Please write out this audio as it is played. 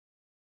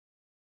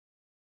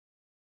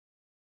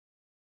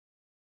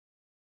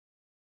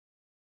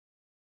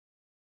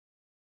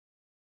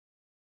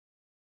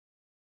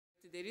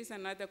There is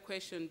another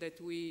question that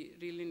we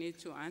really need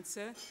to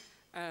answer,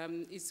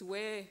 is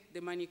where the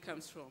money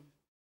comes from.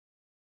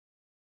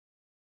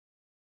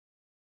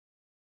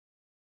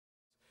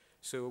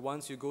 So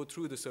once you go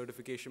through the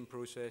certification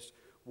process,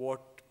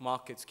 what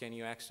markets can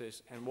you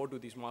access, and what do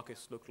these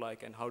markets look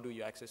like, and how do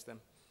you access them?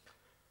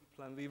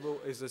 Plan Vivo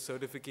is a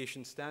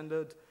certification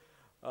standard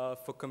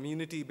for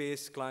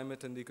community-based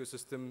climate and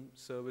ecosystem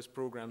service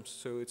programs.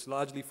 So it's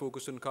largely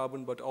focused on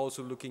carbon, but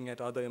also looking at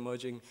other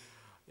emerging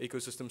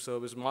ecosystem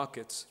service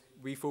markets.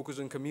 We focus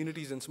on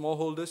communities and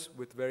smallholders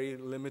with very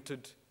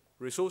limited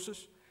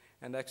resources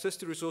and access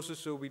to resources,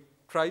 so we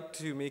try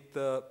to make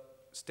the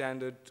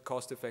standard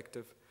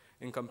cost-effective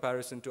in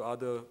comparison to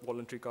other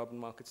voluntary carbon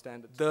market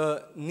standards.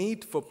 The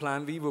need for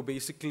Plan Vivo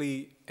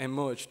basically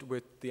emerged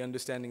with the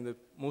understanding that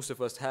most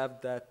of us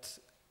have that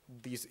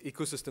these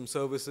ecosystem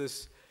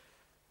services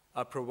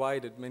are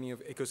provided, many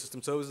of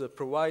ecosystem services are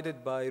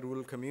provided by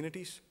rural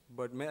communities,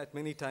 but at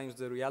many times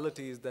the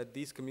reality is that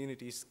these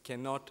communities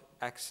cannot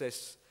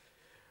access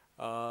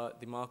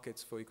the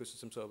markets for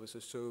ecosystem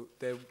services. So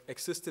there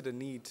existed a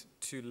need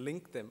to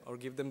link them or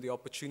give them the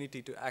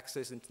opportunity to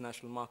access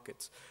international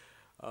markets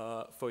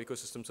for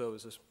ecosystem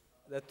services.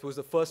 That was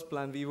the first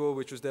Plan Vivo,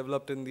 which was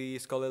developed in the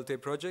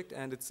Skol-LT project,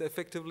 and it's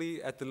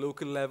effectively at the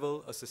local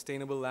level a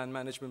sustainable land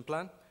management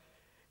plan.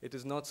 It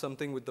is not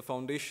something with the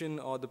foundation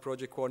or the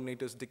project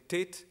coordinators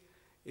dictate.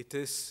 It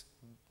is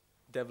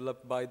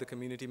developed by the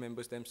community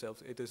members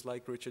themselves. It is,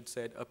 like Richard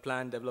said, a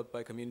plan developed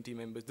by community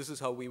members. This is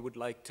how we would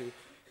like to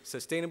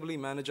sustainably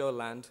manage our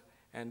land,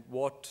 and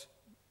what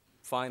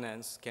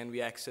finance can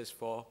we access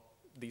for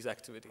these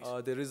activities.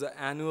 There is an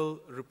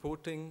annual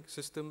reporting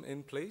system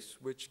in place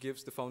which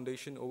gives the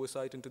foundation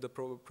oversight into the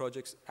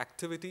project's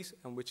activities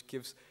and which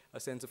gives a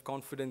sense of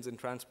confidence and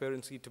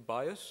transparency to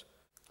buyers.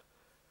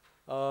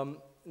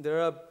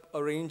 There are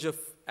a range of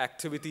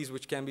activities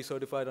which can be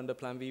certified under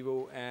Plan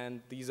Vivo,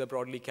 and these are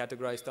broadly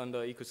categorized under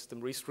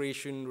ecosystem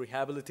restoration,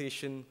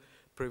 rehabilitation,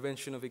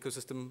 prevention of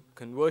ecosystem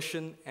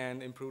conversion,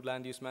 and improved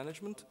land use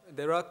management.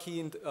 There are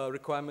key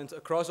requirements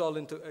across all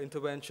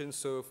interventions.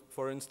 So,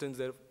 for instance,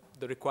 the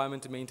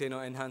requirement to maintain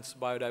or enhance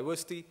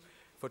biodiversity.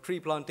 For tree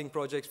planting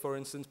projects, for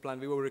instance, Plan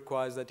Vivo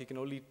requires that you can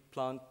only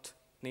plant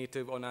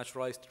native or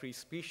naturalized tree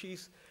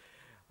species.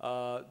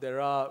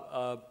 There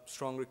are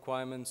strong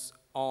requirements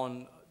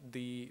on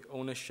the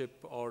ownership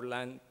or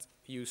land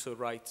use or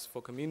rights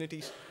for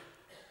communities.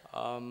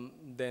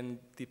 Then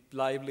the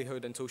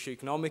livelihood and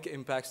socioeconomic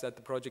impacts that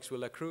the projects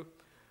will accrue,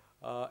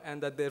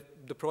 and that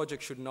the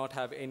project should not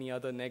have any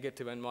other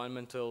negative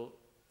environmental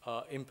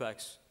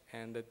impacts,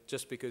 and that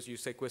just because you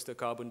sequester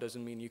carbon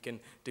doesn't mean you can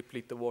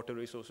deplete the water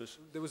resources.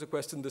 There was a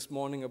question this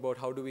morning about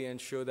how do we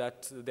ensure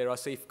that there are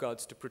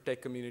safeguards to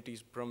protect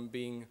communities from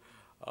being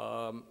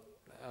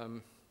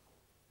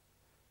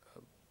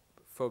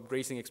for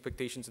raising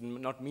expectations and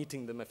not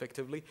meeting them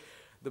effectively.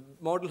 The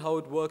model, how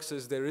it works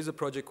is there is a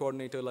project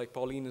coordinator, like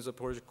Pauline is a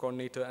project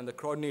coordinator, and the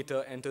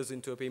coordinator enters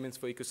into a payments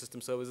for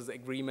ecosystem services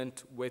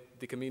agreement with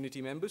the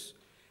community members.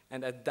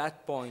 And at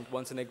that point,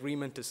 once an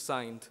agreement is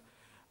signed,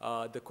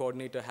 the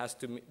coordinator has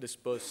to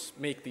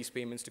make these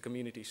payments to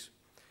communities.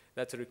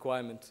 That's a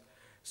requirement.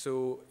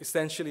 So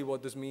essentially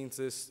what this means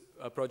is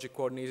project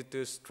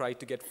coordinators try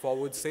to get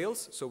forward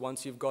sales. So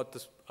once you've got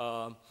this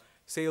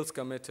sales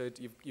committed,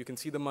 you can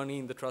see the money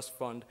in the trust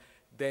fund,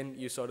 then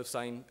you sort of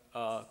sign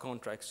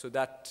contracts. So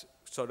that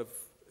sort of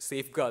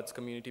safeguards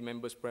community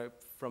members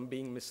from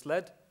being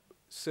misled.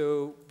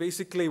 So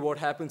basically what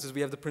happens is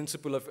we have the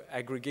principle of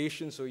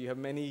aggregation. So you have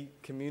many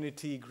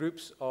community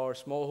groups or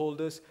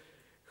smallholders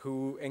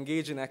who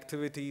engage in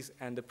activities,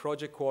 and the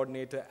project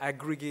coordinator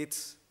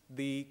aggregates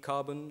the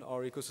carbon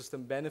or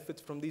ecosystem benefits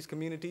from these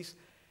communities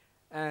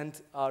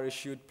and are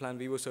issued Plan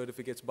Vivo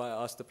certificates by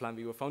us, the Plan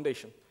Vivo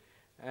Foundation.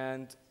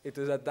 And it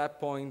is at that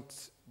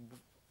point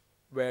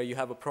where you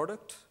have a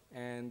product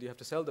and you have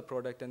to sell the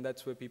product, and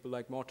that's where people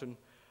like Morton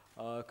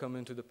come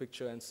into the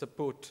picture and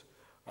support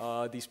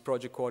these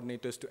project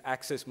coordinators to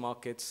access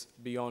markets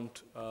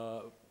beyond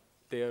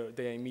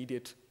their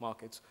immediate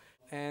markets.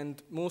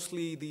 And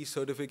mostly these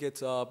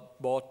certificates are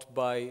bought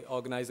by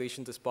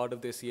organizations as part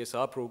of their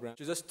CSR program.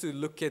 Just to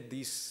look at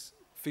these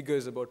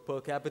figures about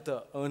per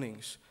capita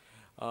earnings,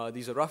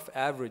 these are rough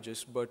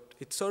averages, but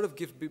it sort of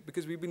gives,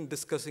 because we've been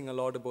discussing a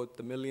lot about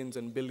the millions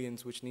and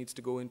billions which needs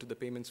to go into the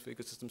payments for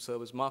ecosystem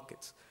service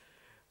markets.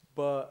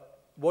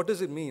 But what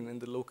does it mean in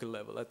the local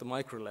level, at the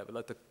micro level,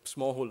 at the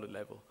smallholder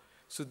level?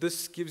 So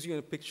this gives you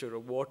a picture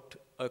of what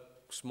a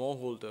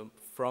smallholder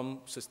from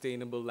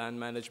sustainable land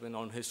management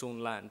on his own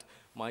land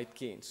might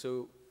gain.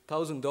 So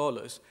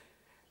 $1,000,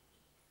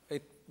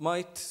 it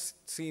might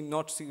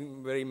not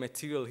seem very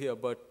material here,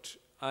 but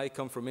I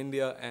come from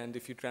India, and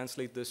if you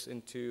translate this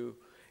into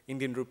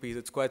Indian rupees,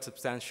 it's quite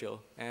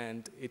substantial,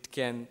 and it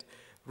can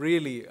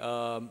really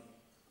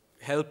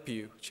help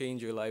you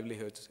change your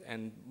livelihoods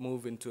and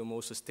move into a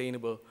more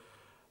sustainable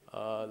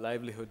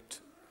livelihood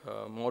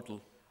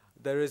model.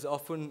 There is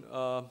often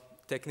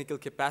technical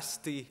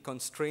capacity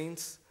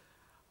constraints.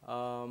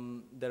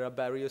 There are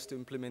barriers to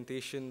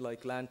implementation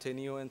like land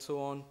tenure and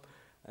so on.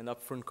 and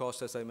upfront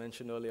costs, as I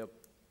mentioned earlier.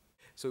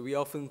 So we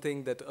often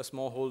think that a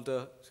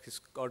smallholder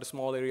or a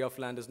small area of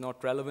land is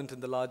not relevant in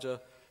the larger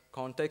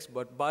context,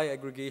 but by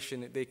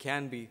aggregation, they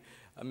can be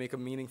make a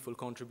meaningful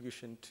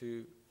contribution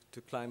to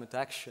climate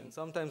action.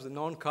 Sometimes the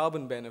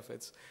non-carbon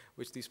benefits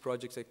which these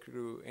projects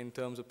accrue in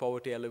terms of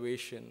poverty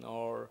elevation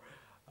or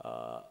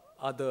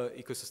other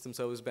ecosystem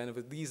service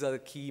benefits, these are the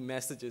key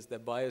messages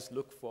that buyers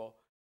look for.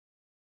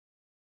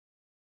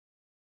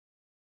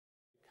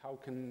 How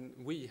can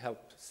we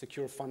help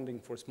secure funding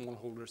for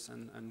smallholders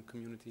and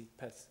community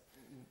pets?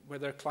 Where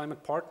they're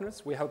climate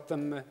partners, we help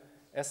them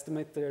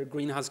estimate their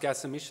greenhouse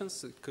gas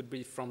emissions. It could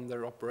be from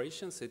their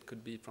operations, it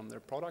could be from their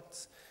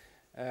products.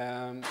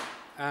 And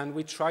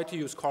we try to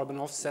use carbon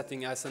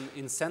offsetting as an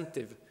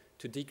incentive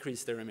to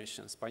decrease their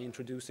emissions by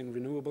introducing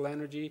renewable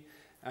energy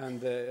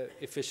and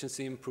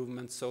efficiency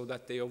improvements so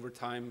that they over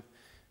time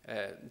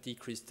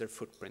decrease their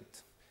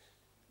footprint.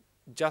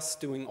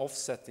 Just doing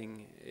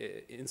offsetting,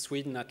 in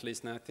Sweden at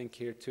least, and I think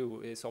here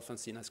too, is often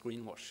seen as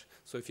greenwash.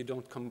 So if you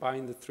don't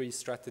combine the three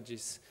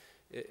strategies,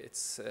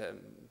 it's a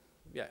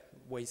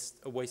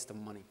waste of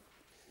money.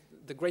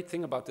 The great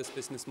thing about this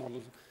business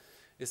model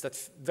is that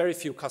very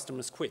few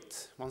customers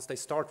quit. Once they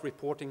start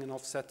reporting and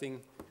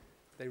offsetting,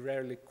 they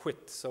rarely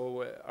quit.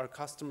 So our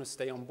customers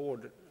stay on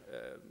board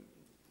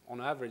on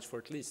average for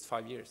at least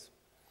 5 years,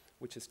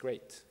 which is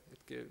great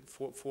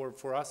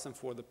for us and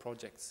for the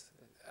projects.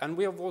 And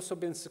we have also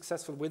been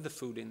successful with the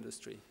food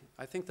industry.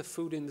 I think the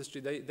food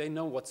industry, they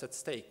know what's at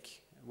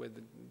stake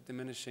with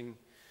diminishing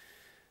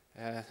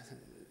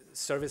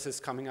services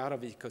coming out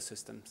of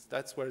ecosystems.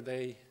 That's where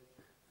they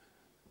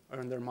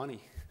earn their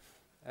money.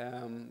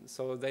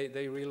 So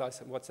they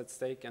realize what's at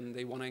stake and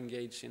they want to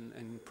engage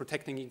in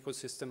protecting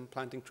ecosystem,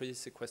 planting trees,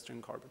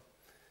 sequestering carbon.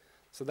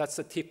 So that's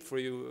a tip for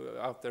you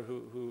out there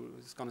who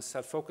is going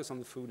to focus on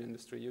the food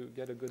industry. You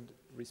get a good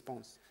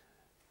response.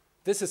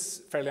 This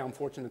is fairly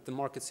unfortunate, the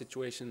market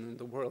situation in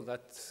the world,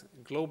 that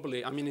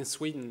globally, I mean in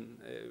Sweden,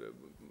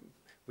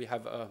 we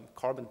have a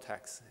carbon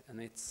tax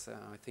and it's,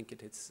 I think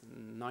it's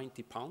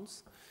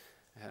 £90,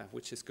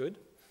 which is good.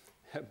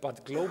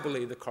 But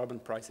globally, the carbon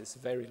price is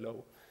very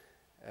low.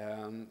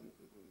 The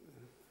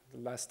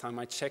last time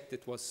I checked,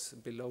 it was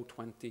below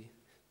 20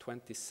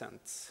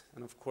 cents.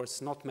 And of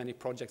course, not many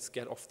projects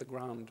get off the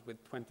ground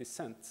with 20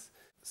 cents.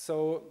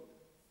 So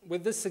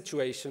with this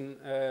situation,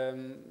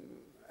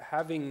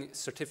 having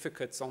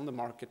certificates on the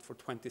market for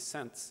 20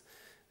 cents,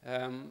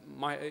 a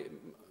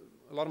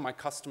lot of my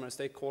customers,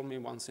 they call me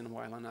once in a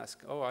while and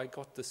ask, oh, I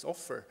got this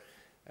offer,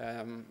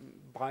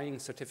 buying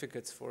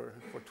certificates for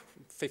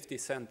 50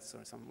 cents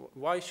or something.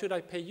 Why should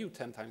I pay you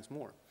 10 times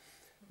more?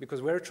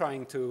 Because we're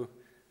trying to,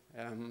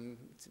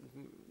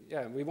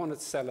 we want to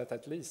sell it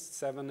at least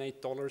 $7,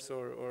 $8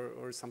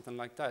 or something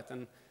like that.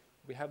 And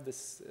we have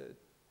this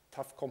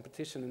tough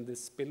competition and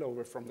this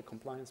spillover from the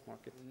compliance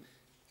market.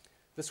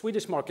 The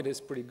Swedish market is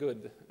pretty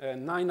good.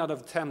 9 out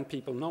of 10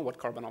 people know what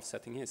carbon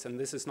offsetting is, and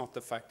this is not the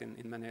fact in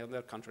many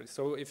other countries.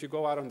 So if you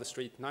go out on the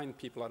street, 9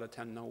 people out of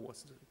 10 know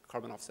what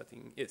carbon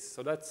offsetting is.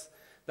 So that's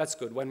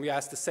good. When we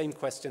asked the same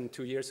question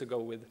 2 years ago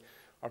with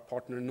our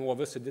partner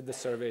Novus, who did the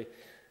survey,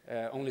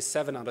 only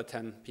 7 out of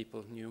 10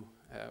 people knew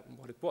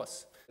what it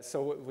was.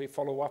 So we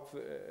follow up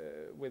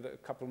with a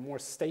couple more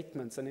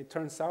statements, and it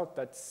turns out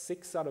that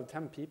 6 out of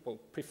 10 people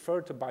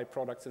prefer to buy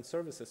products and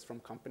services from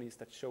companies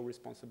that show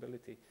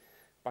responsibility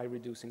by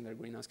reducing their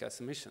greenhouse gas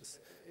emissions.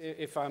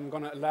 If I'm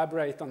going to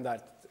elaborate on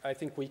that, I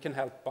think we can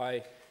help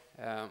by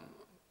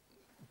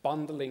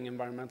bundling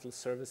environmental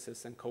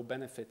services and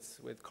co-benefits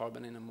with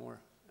carbon in a more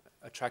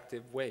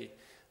attractive way.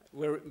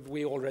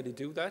 We already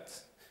do that,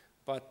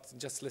 but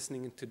just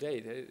listening today,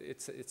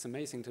 it's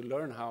amazing to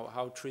learn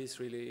how trees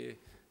really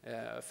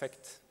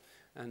affect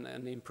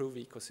and improve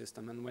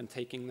ecosystem. And when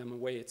taking them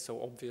away, it's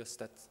so obvious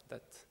that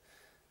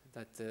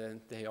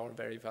they are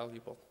very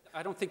valuable.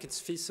 I don't think it's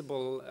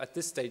feasible at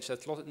this stage,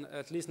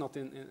 at least not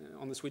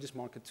on the Swedish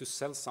market, to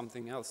sell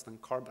something else than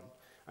carbon.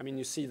 I mean,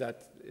 you see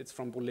that it's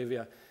from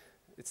Bolivia.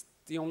 It's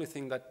the only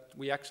thing that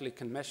we actually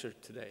can measure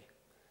today.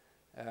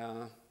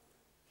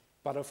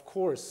 But of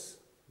course,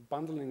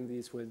 bundling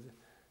these with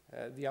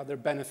the other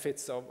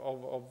benefits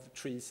of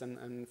trees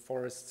and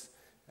forests,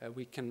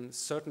 we can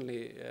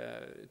certainly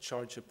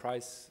charge a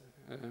price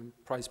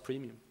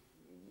premium.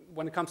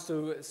 When it comes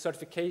to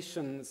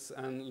certifications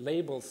and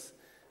labels,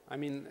 I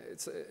mean,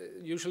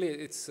 usually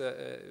it's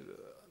a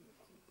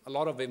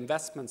lot of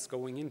investments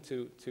going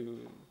into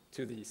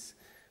these,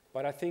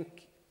 but I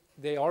think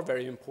they are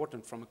very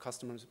important from a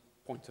customer's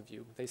point of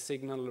view. They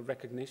signal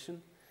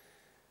recognition.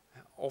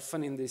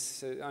 Often in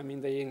this, I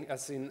mean,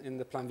 as in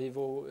the Plan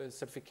Vivo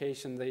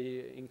certification,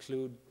 they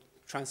include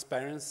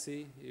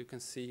transparency. You can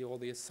see all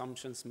the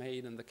assumptions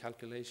made and the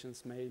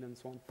calculations made and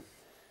so on.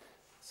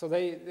 So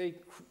they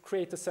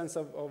create a sense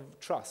of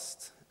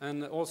trust.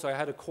 And also I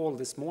had a call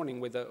this morning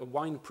with a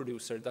wine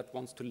producer that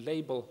wants to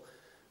label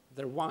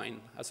their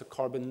wine as a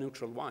carbon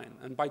neutral wine.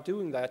 And by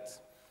doing that,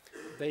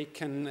 they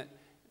can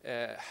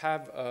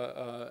have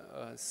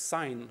a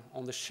sign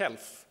on the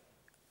shelf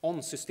on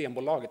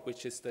Systembolaget,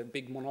 which is the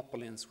big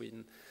monopoly in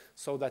Sweden,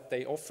 so that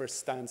their offer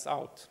stands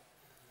out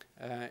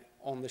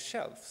on the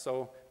shelf.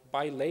 So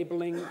by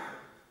labeling,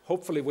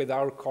 hopefully with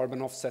our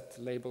carbon offset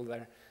label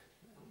there,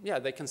 yeah,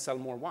 they can sell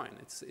more wine.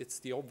 It's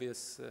the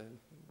obvious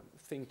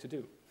thing to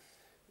do.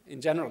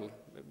 In general,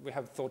 we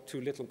have thought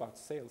too little about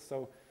sales.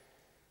 So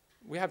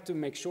we have to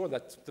make sure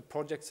that the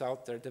projects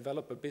out there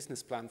develop a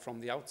business plan from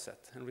the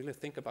outset and really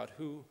think about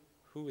who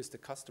is the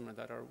customer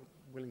that are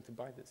willing to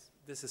buy this.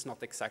 This is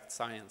not exact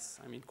science.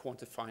 I mean,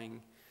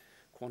 quantifying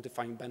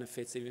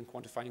benefits, even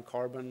quantifying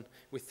carbon.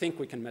 We think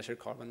we can measure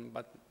carbon,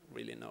 but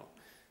really no.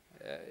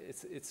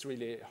 It's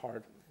really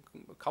hard.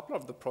 A couple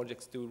of the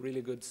projects do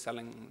really good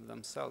selling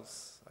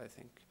themselves, I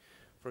think.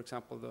 For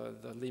example,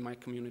 the Limay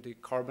community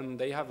carbon,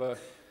 they have a,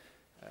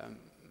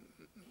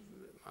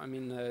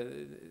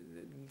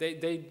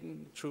 they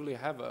truly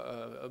have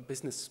a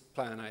business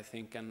plan, I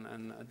think,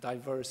 and a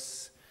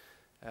diverse,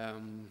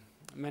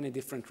 many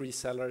different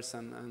resellers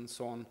and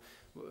so on.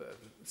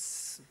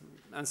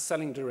 And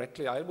selling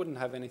directly, I wouldn't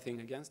have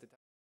anything against it.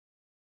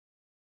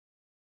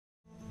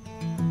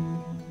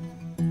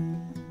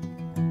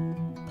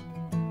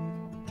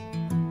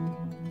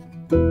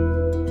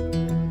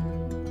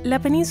 La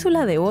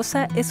península de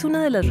Osa es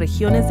una de las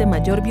regiones de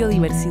mayor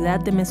biodiversidad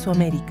de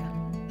Mesoamérica.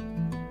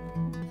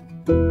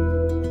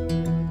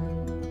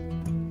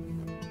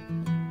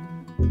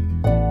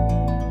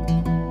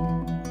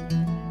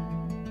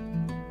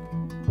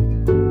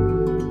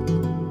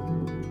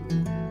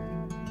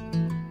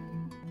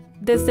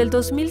 Desde el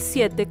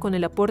 2007, con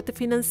el aporte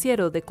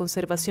financiero de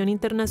Conservación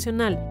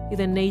Internacional y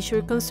de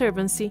Nature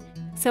Conservancy,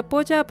 se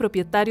apoya a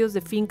propietarios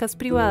de fincas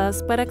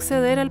privadas para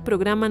acceder al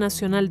Programa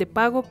Nacional de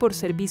Pago por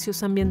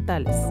Servicios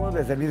Ambientales.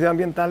 De servicios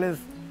ambientales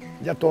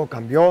ya todo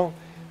cambió,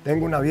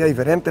 tengo una vida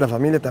diferente, la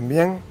familia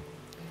también.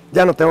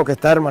 Ya no tengo que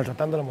estar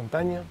maltratando la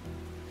montaña,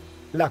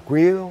 la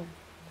cuido,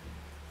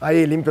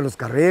 ahí limpio los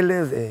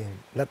carriles,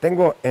 la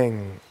tengo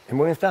en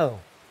buen estado.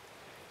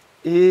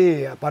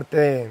 Y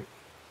aparte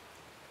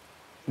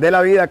de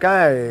la vida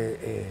acá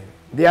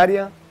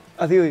diaria,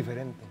 ha sido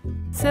diferente.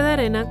 Seda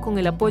Arena, con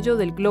el apoyo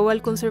del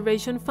Global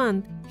Conservation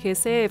Fund,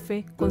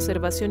 GCF,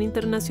 Conservación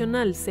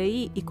Internacional,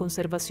 CI y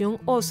Conservación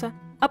OSA,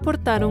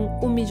 aportaron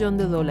 $1 millón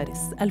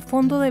al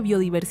Fondo de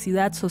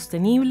Biodiversidad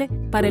Sostenible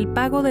para el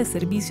pago de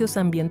servicios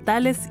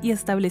ambientales y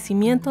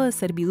establecimiento de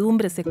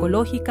servidumbres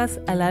ecológicas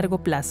a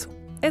largo plazo.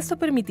 Esto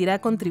permitirá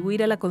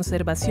contribuir a la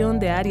conservación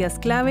de áreas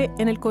clave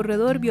en el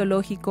corredor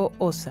biológico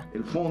OSA.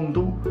 El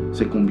fondo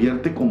se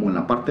convierte como en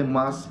la parte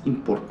más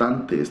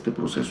importante de este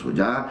proceso.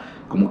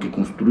 Ya como que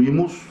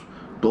construimos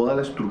toda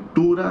la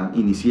estructura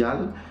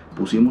inicial,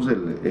 pusimos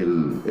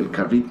el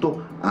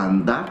carrito a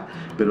andar,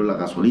 pero la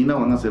gasolina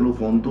van a ser los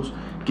fondos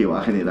que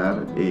va a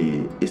generar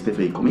este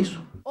fideicomiso.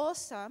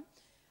 OSA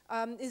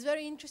is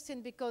very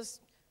interesting because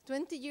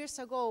 20 years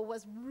ago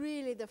was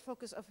really the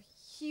focus of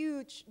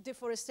huge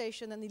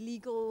deforestation and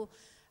illegal,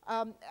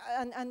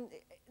 and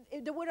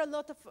there were a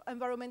lot of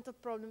environmental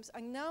problems.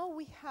 And now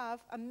we have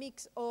a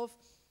mix of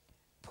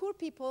poor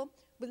people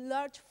with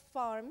large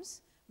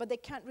farms, but they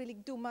can't really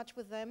do much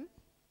with them.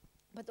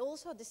 But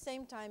also at the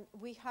same time,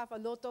 we have a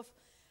lot of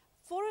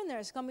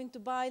foreigners coming to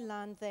buy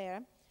land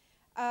there.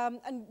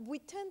 And we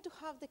tend to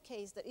have the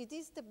case that it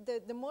is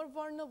the more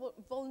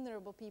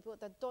vulnerable people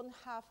that don't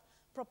have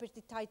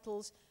property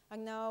titles,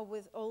 and now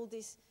with all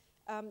this,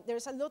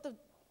 there's a lot of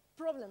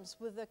problems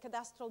with the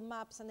cadastral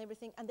maps and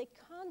everything, and they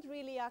can't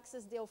really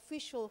access the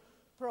official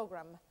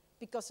program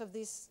because of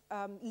these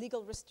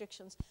legal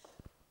restrictions.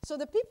 So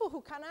the people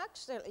who can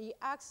actually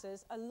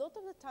access, a lot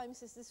of the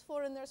times, is these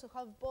foreigners who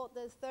have bought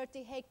the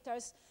 30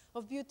 hectares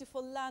of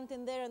beautiful land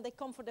in there, and they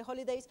come for the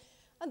holidays,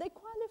 and they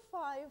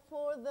qualify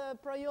for the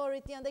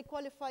priority, and they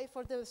qualify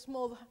for the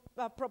small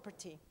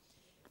property.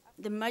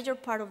 The major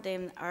part of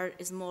them are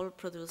small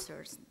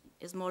producers,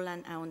 small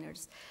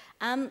landowners.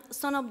 And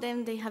some of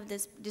them, they have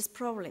this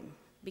problem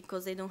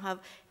because they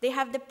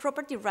have the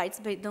property rights,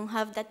 but they don't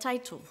have the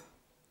title.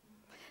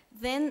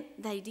 Then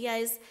the idea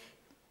is,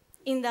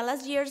 in the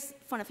last years,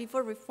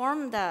 FONAFIFO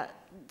reformed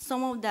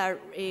some of the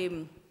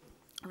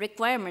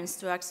requirements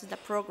to access the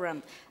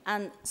program,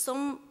 and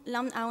some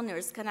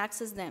landowners can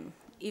access them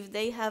if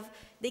they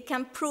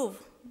can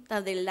prove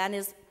that the land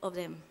is of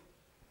them.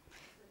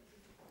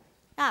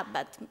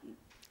 But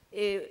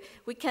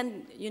we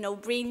can,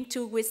 bring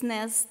two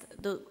witnesses,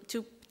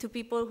 two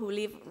people who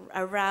live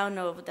around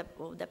of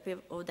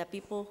the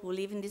people who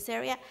live in this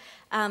area.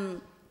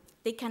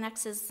 They can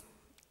access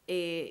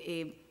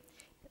the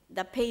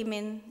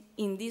payment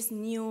in this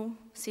new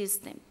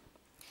system.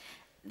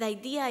 The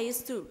idea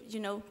is to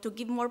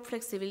give more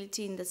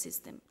flexibility in the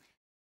system.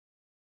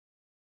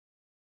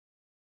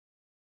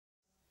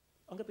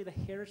 I'm going to be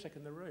the heretic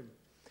in the room.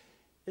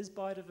 Is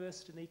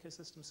biodiversity an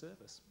ecosystem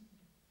service?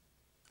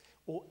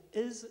 Or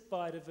is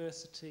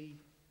biodiversity,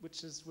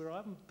 which is where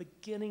I'm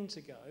beginning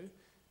to go,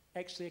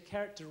 actually a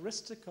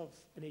characteristic of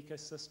an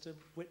ecosystem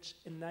which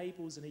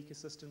enables an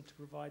ecosystem to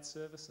provide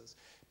services.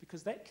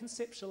 Because that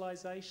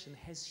conceptualization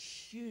has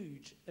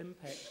huge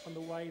impact on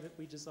the way that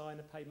we design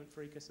a payment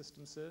for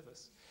ecosystem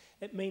service.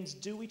 It means,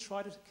 do we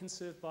try to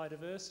conserve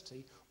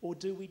biodiversity, or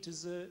do we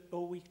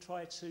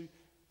try to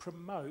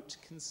promote,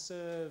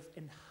 conserve,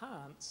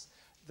 enhance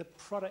the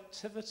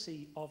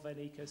productivity of an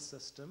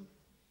ecosystem,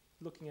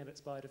 looking at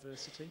its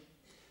biodiversity,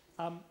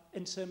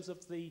 in terms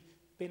of the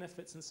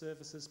benefits and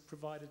services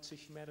provided to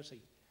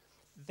humanity.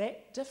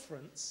 That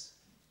difference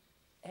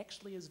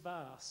actually is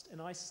vast,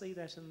 and I see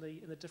that in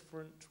the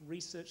different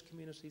research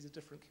communities,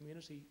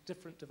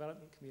 different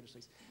development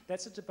communities.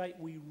 That's a debate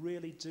we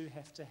really do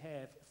have to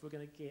have if we're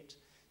going to get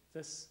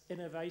this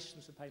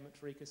innovation for payment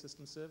for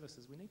ecosystem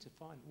services. We need to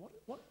find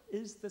what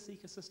is this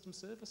ecosystem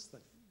service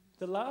thing?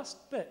 The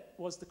last bit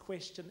was the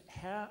question,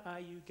 how are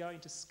you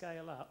going to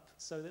scale up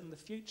so that in the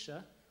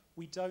future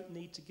we don't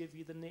need to give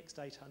you the next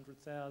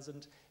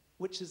 800,000,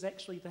 which is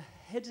actually the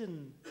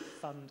hidden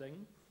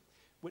funding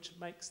which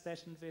makes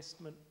that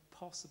investment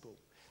possible.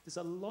 There's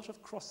a lot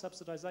of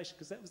cross-subsidization,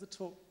 because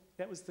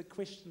that was the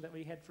question that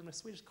we had from a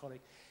Swedish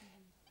colleague.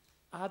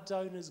 Are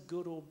donors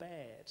good or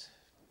bad?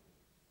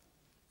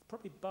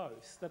 Probably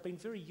both. They've been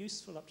very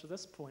useful up to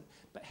this point,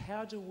 but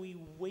how do we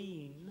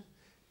wean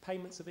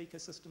payments of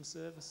ecosystem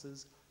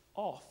services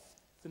off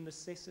the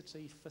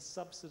necessity for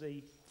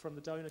subsidy from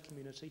the donor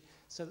community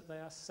so that they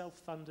are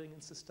self-funding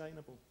and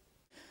sustainable?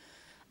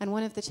 And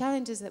one of the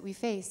challenges that we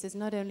face is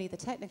not only the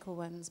technical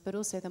ones, but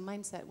also the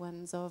mindset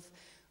ones of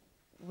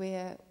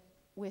we're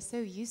so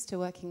used to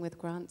working with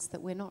grants that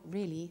we're not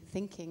really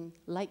thinking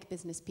like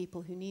business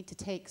people who need to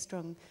take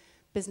strong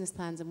business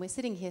plans. And we're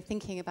sitting here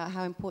thinking about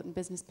how important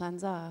business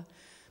plans are,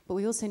 but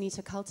we also need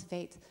to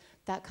cultivate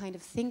that kind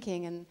of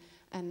thinking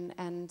and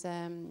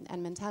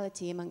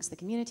mentality amongst the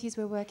communities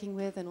we're working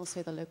with, and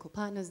also the local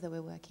partners that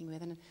we're working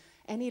with. And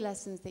any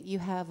lessons that you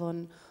have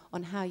on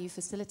how you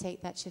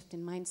facilitate that shift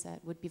in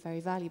mindset would be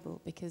very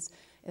valuable, because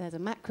there's a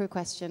macro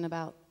question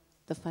about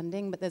the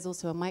funding, but there's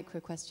also a micro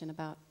question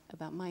about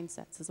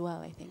mindsets as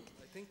well, I think.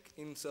 I think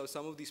in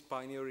some of these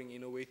pioneering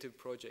innovative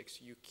projects,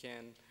 you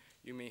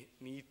may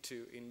need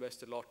to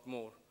invest a lot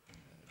more.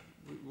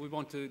 We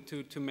want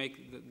to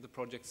make the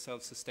project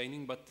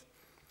self-sustaining, but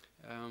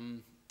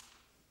on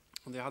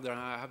the other hand,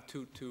 I have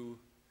two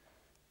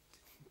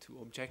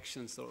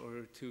objections,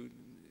 or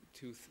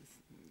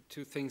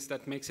two things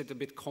that makes it a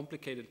bit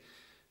complicated.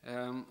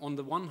 On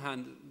the one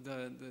hand,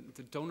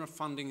 the donor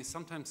funding is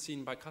sometimes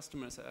seen by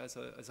customers as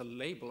a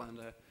label, and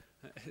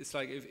it's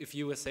like if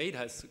USAID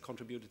has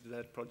contributed to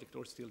that project,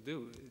 or still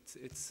do,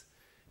 it's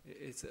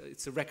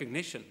a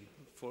recognition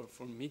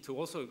for me to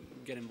also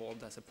get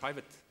involved as a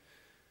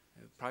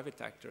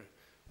private actor.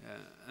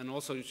 And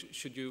also,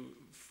 should you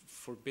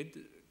forbid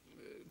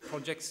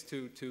projects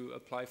to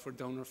apply for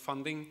donor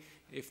funding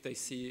if they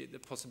see the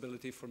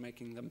possibility for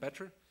making them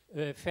better?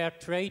 Fair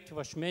trade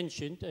was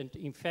mentioned, and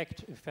in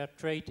fact, Fair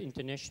Trade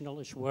International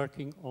is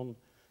working on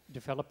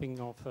developing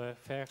of a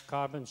fair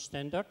carbon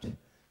standard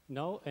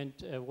now, and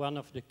one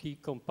of the key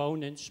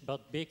components,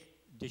 but big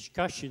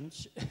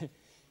discussions,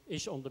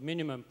 is on the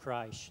minimum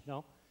price.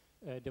 No?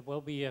 There will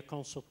be a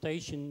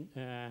consultation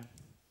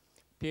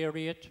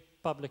period,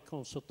 public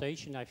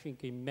consultation, I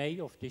think in May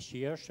of this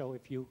year, so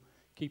if you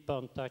keep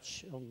on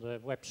touch on the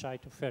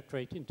website of Fair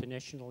Trade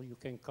International, you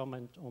can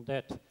comment on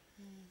that.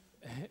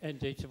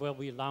 And it will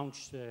be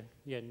launched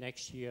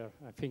next year,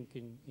 I think,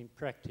 in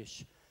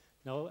practice.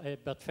 No,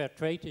 but Fair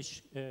Trade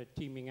is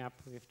teaming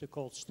up with the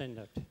gold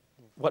standard.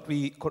 What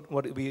we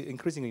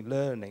increasingly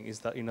learning is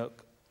that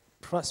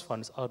trust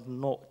funds are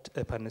not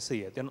a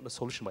panacea. They're not the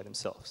solution by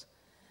themselves.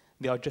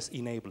 They are just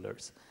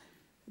enablers.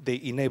 They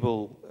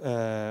enable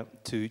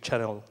to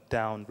channel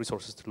down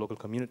resources to local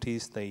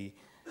communities. They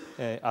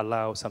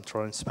allow some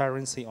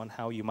transparency on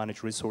how you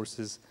manage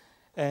resources,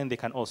 and they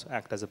can also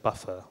act as a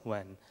buffer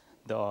when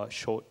there are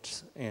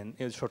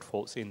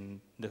shortfalls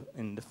in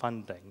the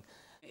funding.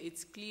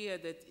 It's clear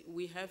that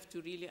we have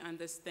to really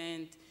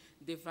understand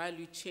the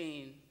value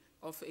chain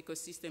of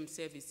ecosystem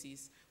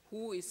services.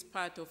 Who is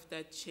part of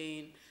that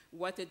chain?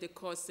 What are the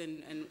costs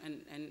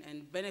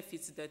and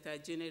benefits that are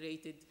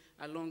generated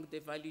along the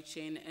value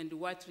chain, and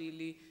what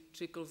really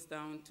trickles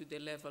down to the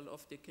level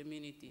of the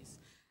communities?